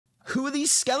Who are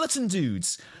these skeleton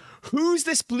dudes? Who's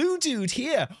this blue dude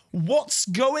here? What's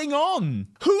going on?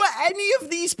 Who are any of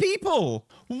these people?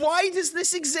 Why does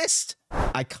this exist?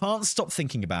 I can't stop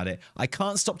thinking about it. I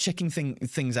can't stop checking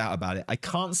things out about it. I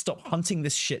can't stop hunting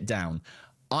this shit down.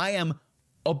 I am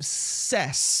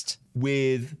obsessed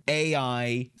with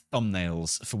AI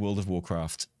thumbnails for World of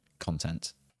Warcraft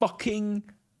content. Fucking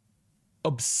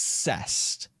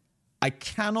obsessed. I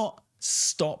cannot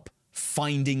stop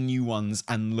finding new ones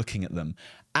and looking at them.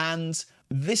 And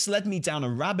this led me down a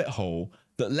rabbit hole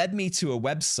that led me to a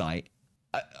website,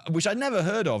 which I'd never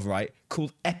heard of, right?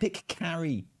 Called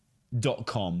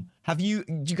epiccarry.com. Do you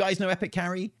guys know Epic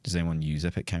Carry? Does anyone use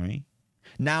Epic Carry?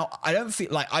 Now, I don't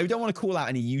want to call out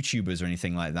any YouTubers or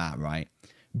anything like that, right?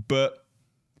 But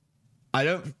I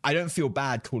don't feel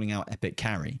bad calling out Epic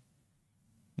Carry.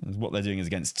 What they're doing is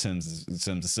against terms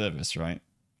of service, right?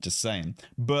 Just saying.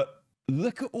 But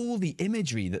look at all the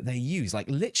imagery that they use. Like,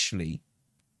 literally,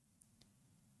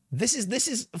 this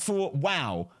is for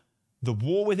WoW, the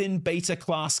War Within Beta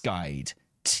Class Guide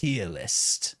tier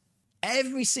list.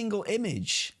 Every single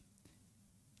image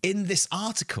in this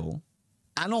article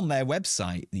and on their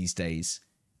website these days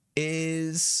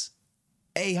is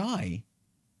AI.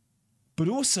 But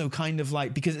also kind of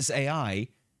like, because it's AI,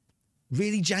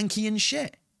 really janky and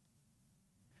shit.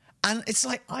 And it's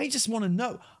like, I just want to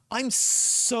know. I'm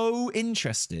so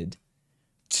interested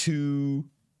to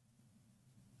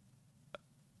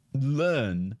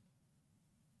learn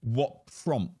what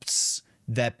prompts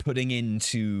they're putting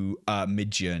into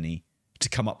Midjourney to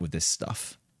come up with this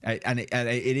stuff. And it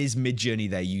is Midjourney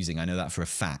they're using. I know that for a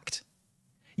fact.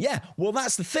 Yeah, well,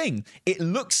 that's the thing. It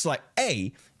looks like,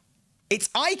 it's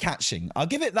eye-catching. I'll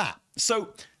give it that.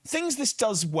 So things this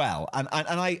does well, and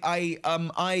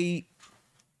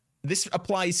this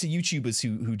applies to YouTubers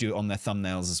who do it on their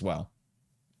thumbnails as well.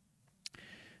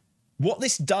 What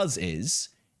this does is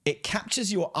it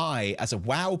captures your eye as a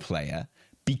WoW player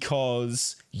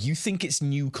because you think it's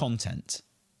new content.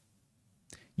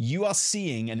 You are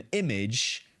seeing an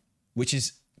image which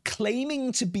is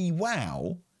claiming to be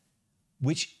WoW,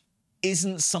 which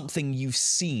isn't something you've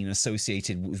seen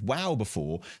associated with WoW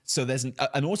before. So there's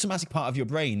an automatic part of your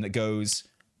brain that goes,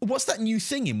 what's that new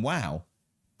thing in WoW?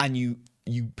 And you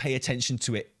pay attention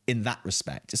to it in that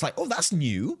respect. It's like, oh, that's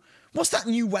new. What's that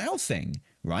new WoW thing,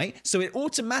 right? So it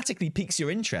automatically piques your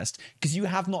interest because you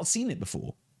have not seen it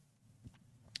before.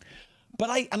 But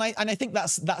I think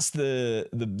that's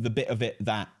the bit of it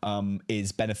that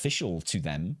is beneficial to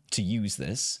them to use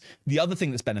this. The other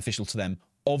thing that's beneficial to them,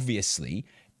 obviously,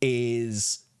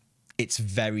 is it's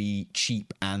very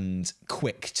cheap and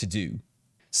quick to do.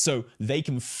 So they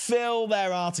can fill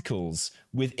their articles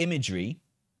with imagery.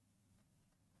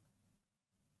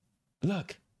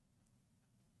 Look.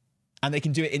 And they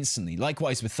can do it instantly.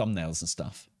 Likewise with thumbnails and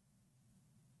stuff.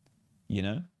 You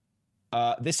know?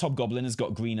 This hobgoblin has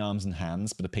got green arms and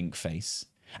hands, but a pink face.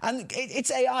 And it's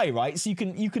AI, right? So we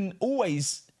can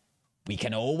always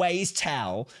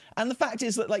tell. And the fact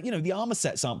is that, like, you know, the armor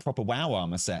sets aren't proper WoW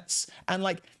armor sets. And,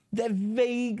 like, they're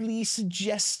vaguely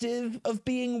suggestive of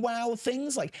being WoW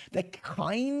things. Like, they're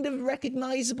kind of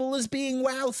recognizable as being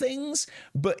WoW things.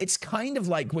 But it's kind of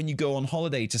like when you go on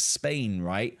holiday to Spain,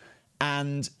 right?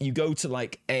 And you go to,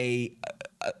 like, a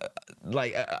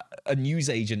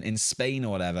newsagent in Spain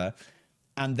or whatever,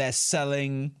 and they're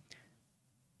selling,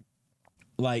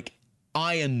 like,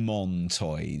 Ironmon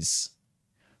toys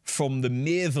from the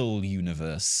Mirville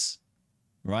universe,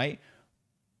 right?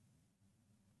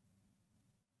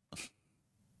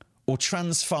 Or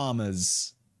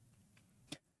Transformers.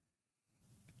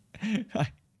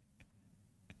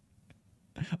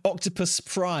 Octopus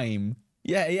Prime.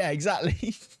 Yeah,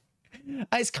 exactly.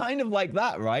 It's kind of like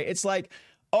that, right? It's like,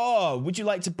 oh, would you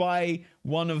like to buy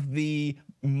one of the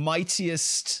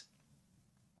mightiest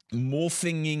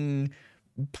morphing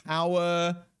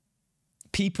power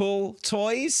people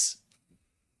toys?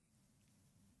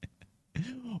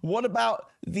 What about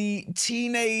the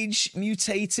teenage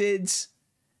mutated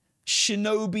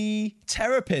shinobi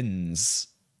terrapins?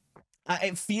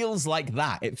 It feels like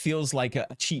that. It feels like a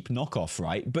cheap knockoff,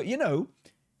 right? But, you know,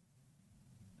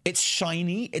 it's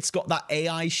shiny. It's got that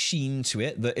AI sheen to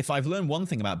it that, if I've learned one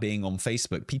thing about being on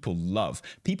Facebook, people love.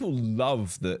 People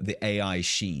love the AI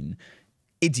sheen.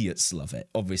 Idiots love it,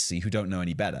 obviously, who don't know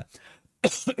any better.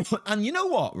 And you know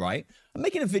what, right? I'm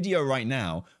making a video right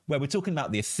now where we're talking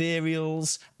about the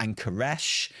ethereals and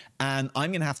Koresh, and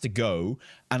I'm going to have to go,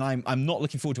 and I'm not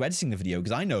looking forward to editing the video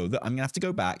because I know that I'm going to have to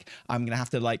go back. I'm going to have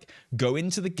to, like, go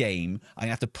into the game. I'm going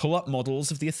to have to pull up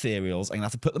models of the ethereals. I'm going to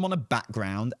have to put them on a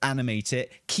background, animate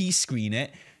it, key screen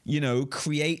it,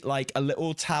 create like a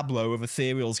little tableau of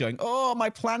ethereals going, oh, my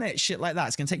planet, shit like that.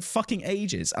 It's going to take fucking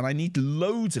ages. And I need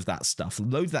loads of that stuff,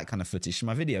 loads of that kind of footage for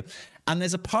my video. And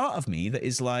there's a part of me that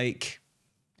is like,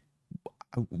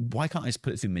 why can't I just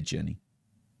put it through Midjourney?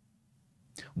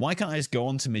 Why can't I just go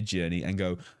on to Midjourney and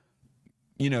go,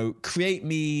 create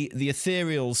me the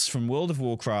ethereals from World of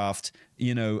Warcraft,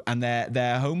 and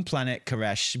their home planet,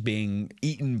 Koresh, being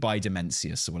eaten by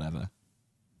Dimensius or whatever.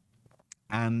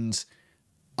 And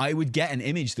I would get an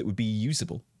image that would be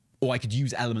usable, or I could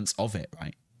use elements of it,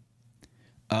 right?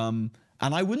 And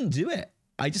I wouldn't do it.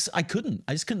 I just couldn't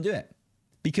do it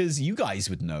because you guys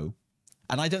would know.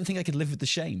 And I don't think I could live with the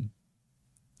shame.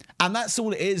 And that's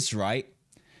all it is, right?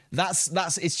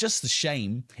 It's just the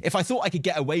shame. If I thought I could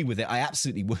get away with it, I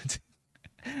absolutely would.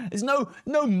 There's no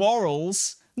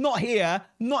morals. Not here.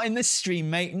 Not in this stream,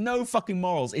 mate. No fucking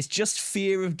morals. It's just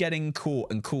fear of getting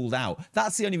caught and called out.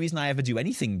 That's the only reason I ever do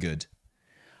anything good.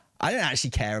 I don't actually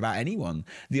care about anyone.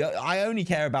 I only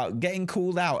care about getting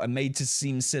called out and made to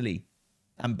seem silly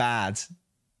and bad.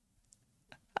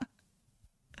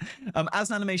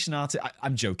 As an animation artist,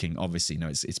 I'm joking, obviously. No,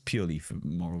 it's purely for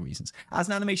moral reasons. As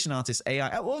an animation artist,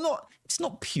 it's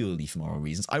not purely for moral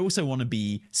reasons. I also want to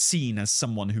be seen as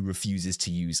someone who refuses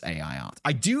to use AI art.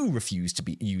 I do refuse to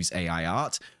use AI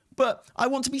art, but I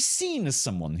want to be seen as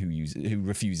someone who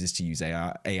refuses to use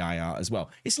AI art as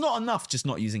well. It's not enough just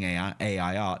not using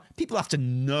AI art. People have to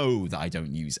know that I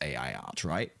don't use AI art,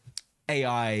 right?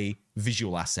 AI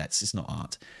visual assets, it's not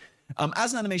art.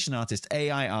 As an animation artist,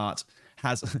 AI art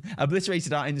has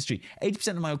obliterated our industry. 80%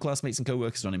 of my old classmates and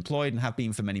co-workers are unemployed and have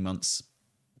been for many months.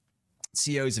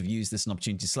 CEOs have used this as an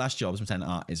opportunity to slash jobs and pretend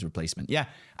art is a replacement. Yeah,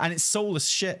 and it's soulless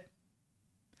shit.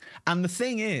 And the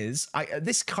thing is,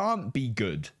 this can't be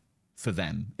good for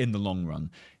them in the long run.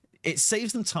 It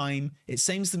saves them time, it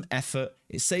saves them effort,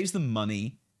 it saves them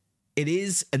money. It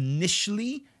is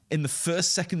initially, in the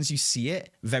first seconds you see it,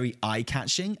 very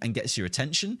eye-catching and gets your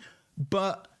attention,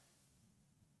 but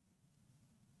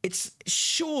it's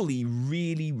surely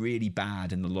really, really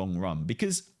bad in the long run,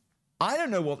 because I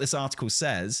don't know what this article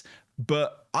says,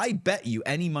 but I bet you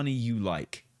any money you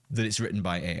like that it's written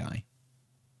by AI.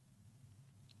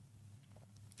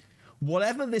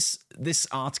 Whatever this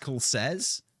article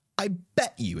says, I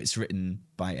bet you it's written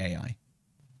by AI.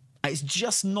 It's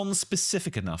just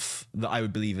non-specific enough that I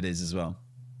would believe it is as well.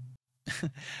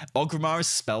 Ogrimmar is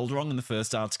spelled wrong in the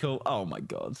first article. Oh my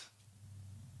god.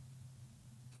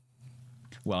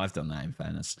 Well, I've done that in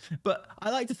fairness. But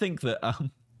I like to think that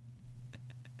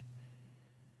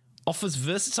offers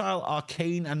versatile,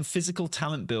 arcane, and physical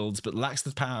talent builds, but lacks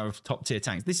the power of top-tier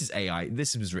tanks. This is AI.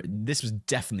 This was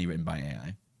definitely written by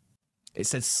AI. It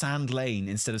said Sand Lane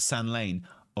instead of Sand Lane.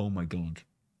 Oh my god.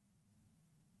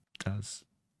 It does.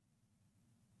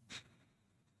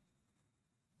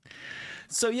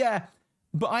 So yeah,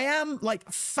 but I am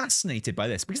like fascinated by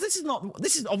this, because this is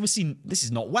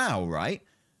not WoW, right?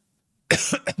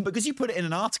 Because you put it in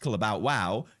an article about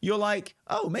WoW, you're like,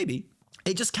 oh, maybe.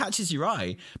 It just catches your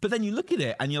eye. But then you look at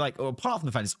it and you're like, oh, apart from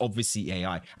the fact it's obviously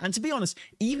AI. And to be honest,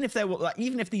 even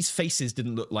if these faces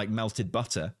didn't look like melted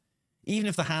butter, even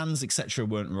if the hands, etc.,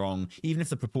 weren't wrong, even if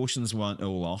the proportions weren't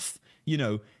all off,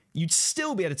 you'd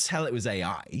still be able to tell it was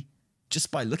AI just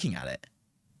by looking at it.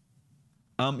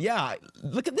 Yeah,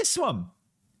 look at this one.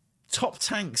 Top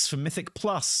tanks for Mythic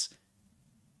Plus.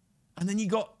 And then you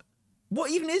got,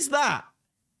 what even is that?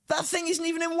 That thing isn't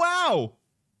even in WoW.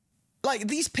 Like,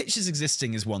 these pictures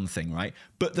existing is one thing, right?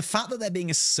 But the fact that they're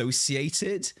being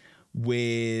associated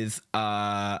with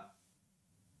WoW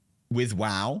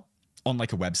on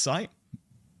like a website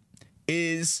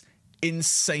is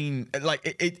insane. Like,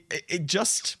 it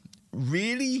just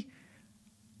really,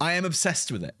 I am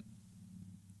obsessed with it.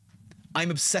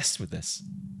 I'm obsessed with this.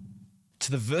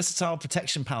 To the versatile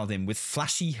protection paladin with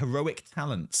flashy heroic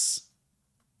talents.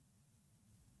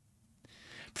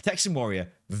 Protection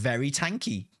warrior, very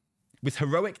tanky. With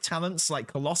heroic talents like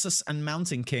Colossus and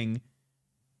Mountain King.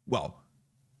 Well,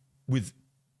 with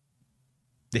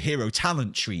the hero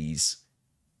talent trees.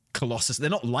 Colossus, they're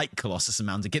not like Colossus and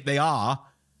Mountain King. They are.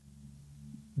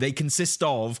 They consist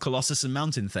of Colossus and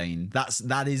Mountain Thane.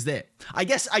 That is it. I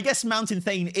guess Mountain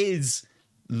Thane is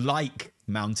like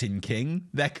Mountain King.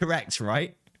 They're correct,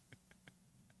 right?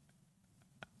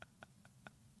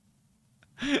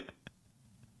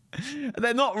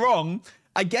 They're not wrong.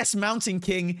 I guess Mountain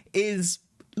King is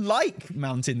like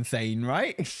Mountain Thane,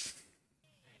 right?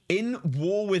 In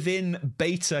War Within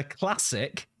Beta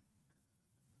Classic,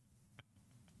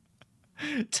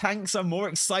 tanks are more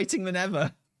exciting than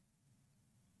ever.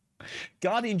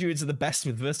 Guardian Druids are the best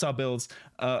with versatile builds.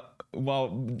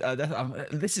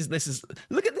 This is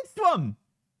look at this one.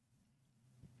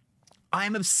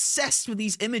 I'm obsessed with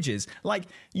these images. Like,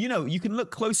 you know, you can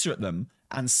look closer at them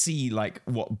and see like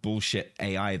what bullshit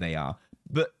AI they are.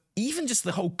 But even just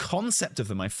the whole concept of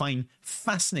them I find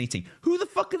fascinating. Who the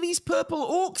fuck are these purple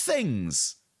orc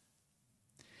things?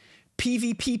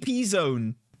 PvPP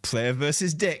zone. Player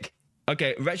versus Dick.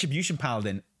 Okay, Retribution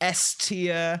Paladin. S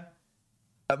tier.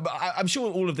 I'm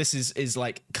sure all of this is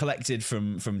like collected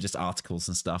from just articles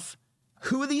and stuff.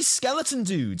 Who are these skeleton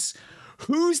dudes?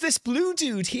 Who's this blue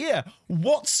dude here?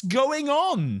 What's going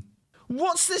on?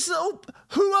 What's this little...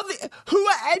 Who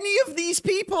are any of these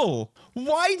people?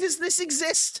 Why does this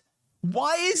exist?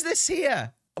 Why is this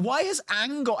here? Why has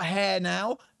Aang got hair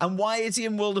now? And why is he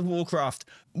in World of Warcraft?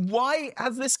 Why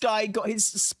has this guy got his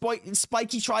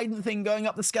spiky trident thing going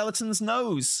up the skeleton's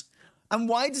nose? And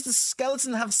why does the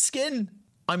skeleton have skin?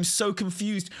 I'm so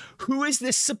confused. Who is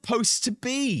this supposed to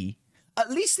be? At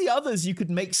least the others, you could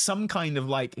make some kind of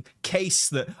like case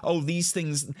that, oh, these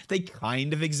things, they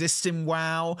kind of exist in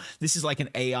WoW. This is like an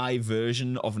AI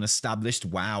version of an established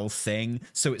WoW thing.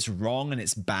 So it's wrong and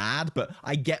it's bad, but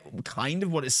I get kind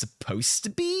of what it's supposed to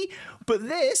be. But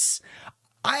this,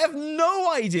 I have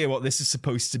no idea what this is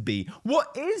supposed to be.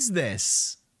 What is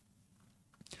this?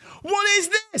 What is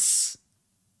this?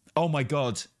 Oh my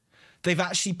God. They've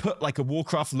actually put like a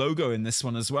Warcraft logo in this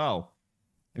one as well.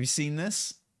 Have you seen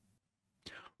this?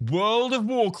 World of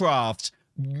Warcraft,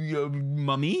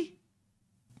 mummy.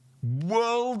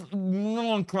 World of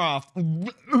Warcraft.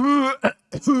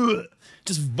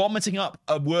 Just vomiting up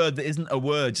a word that isn't a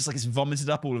word, just like it's vomited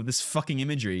up all of this fucking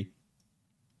imagery.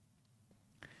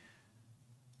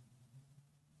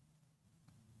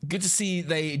 Good to see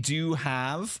they do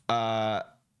have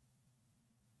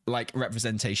like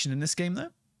representation in this game though.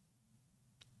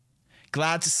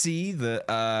 Glad to see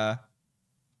that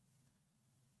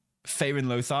Faerun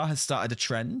Lothar has started a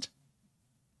trend.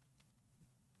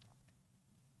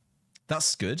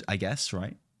 That's good, I guess,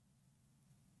 right?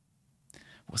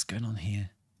 What's going on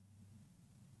here?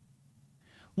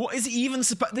 What is even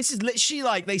supposed... This is literally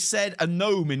like they said a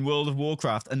gnome in World of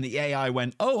Warcraft and the AI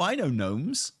went, oh, I know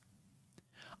gnomes.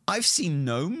 I've seen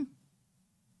gnome.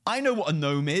 I know what a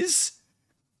gnome is.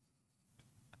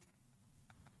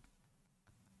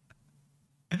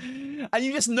 And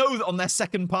you just know that on their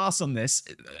second pass on this,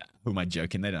 who am I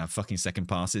joking? They don't have fucking second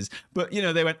passes. But you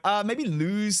know, they went, maybe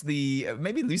lose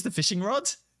the fishing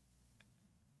rod.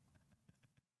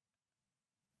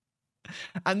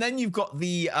 And then you've got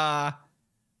the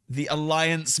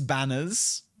alliance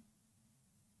banners.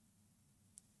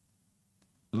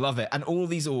 Love it. And all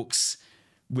these orcs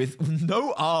with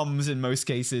no arms in most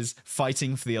cases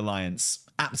fighting for the alliance.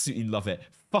 Absolutely love it.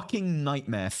 Fucking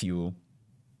nightmare fuel.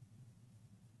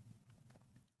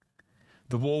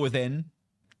 The War Within.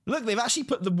 Look, they've actually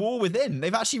put the War Within.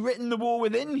 They've actually written the War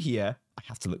Within here. I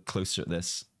have to look closer at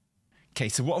this. Okay,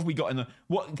 so what have we got in the...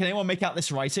 What, can anyone make out this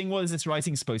writing? What is this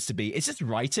writing supposed to be? It's just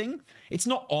writing. It's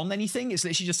not on anything. It's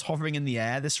literally just hovering in the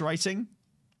air, this writing.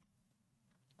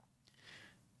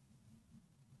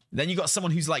 Then you got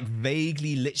someone who's like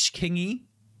vaguely Lich King-y.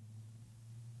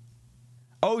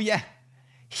 Oh, yeah.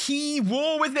 He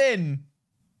War Within.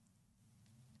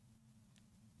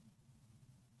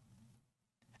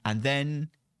 And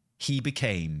then he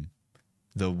became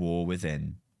the War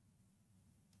Within.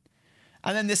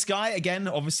 And then this guy, again,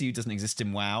 obviously who doesn't exist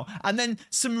in WoW. And then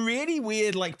some really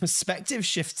weird, like, perspective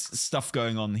shift stuff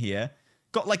going on here.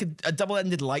 Got, like, a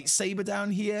double-ended lightsaber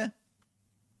down here.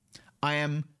 I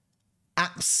am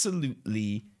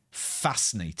absolutely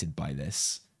fascinated by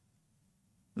this.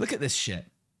 Look at this shit.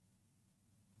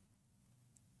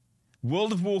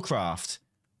 World of Warcraft.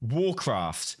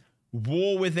 Warcraft.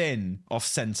 War Within,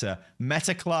 off-center,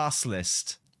 meta class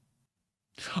list.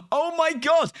 Oh my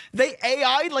God, they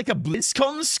AI'd like a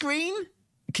BlizzCon screen?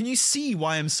 Can you see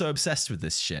why I'm so obsessed with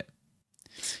this shit?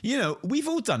 You know, we've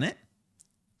all done it.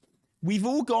 We've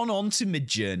all gone on to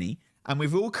Midjourney, and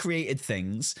we've all created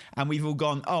things, and we've all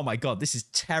gone, oh my God, this is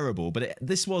terrible, but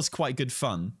this was quite good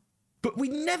fun. But we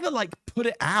never, like, put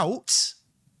it out.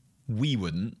 We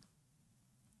wouldn't.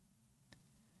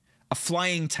 A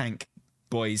flying tank.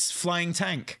 Boys, flying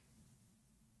tank.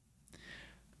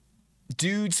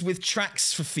 Dudes with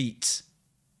tracks for feet.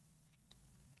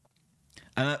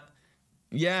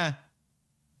 Yeah.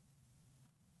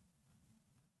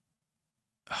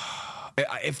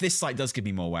 If this site does give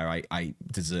me more wear, I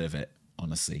deserve it,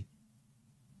 honestly.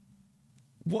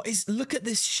 What is... Look at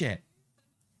this shit.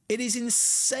 It is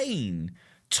insane.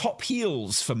 Top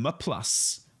heals for M+.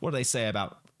 What do they say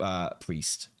about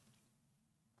Priest?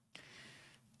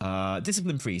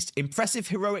 Discipline Priest. Impressive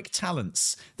heroic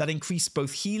talents that increase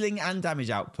both healing and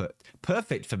damage output.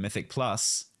 Perfect for Mythic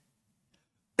Plus.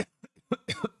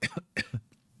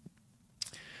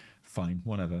 fine,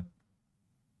 whatever.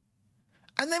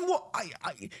 And then what?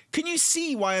 Can you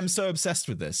see why I'm so obsessed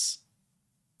with this?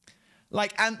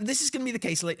 Like, and this is going to be the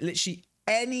case, like, literally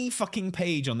any fucking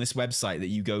page on this website that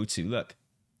you go to, look.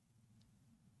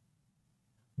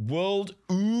 World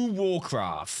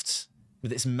Warcraft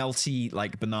with its melty,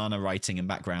 like, banana writing and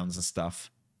backgrounds and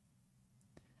stuff.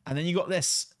 And then you got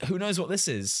this. Who knows what this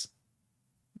is?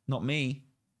 Not me.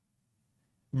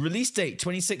 Release date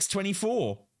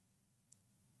 26/24.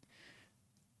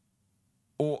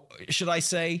 Or should I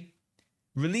say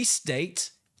release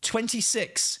date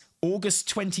 26 August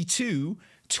 22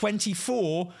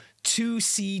 24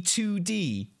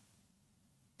 2C2D.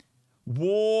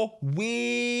 War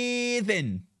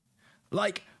Within.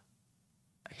 Like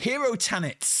Hero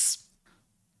Tanits.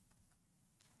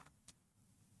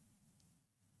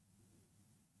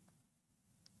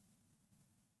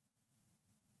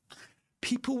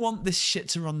 People want this shit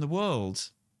to run the world.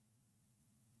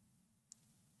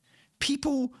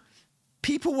 People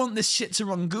want this shit to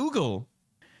run Google.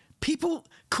 People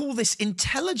call this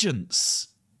intelligence.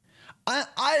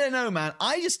 I don't know, man.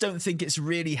 I just don't think it's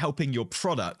really helping your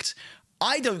product.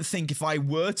 I don't think if I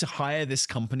were to hire this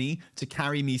company to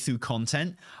carry me through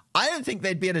content, I don't think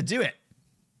they'd be able to do it.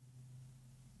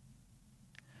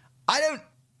 I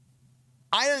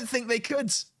don't think they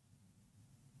could.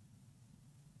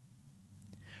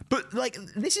 But like,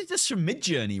 this is just from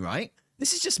Midjourney, right?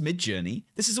 This is just Midjourney.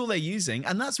 This is all they're using.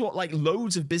 And that's what like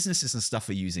loads of businesses and stuff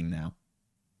are using now.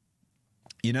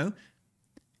 You know?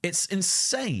 It's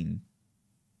insane.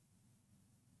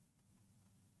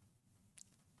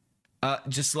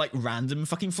 Just like random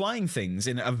fucking flying things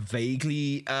in a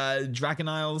vaguely Dragon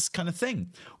Isles kind of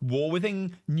thing. War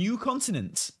Within New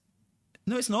Continent.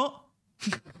 No, it's not.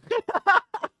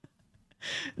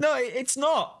 No, it's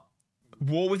not.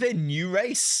 War Within New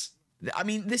Race. I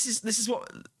mean, this is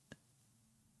what...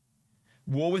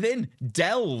 War Within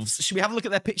Delves. Should we have a look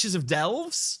at their pictures of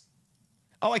Delves?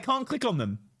 Oh, I can't click on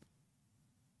them.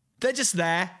 They're just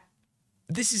there.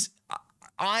 This is...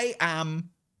 I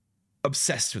am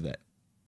obsessed with it.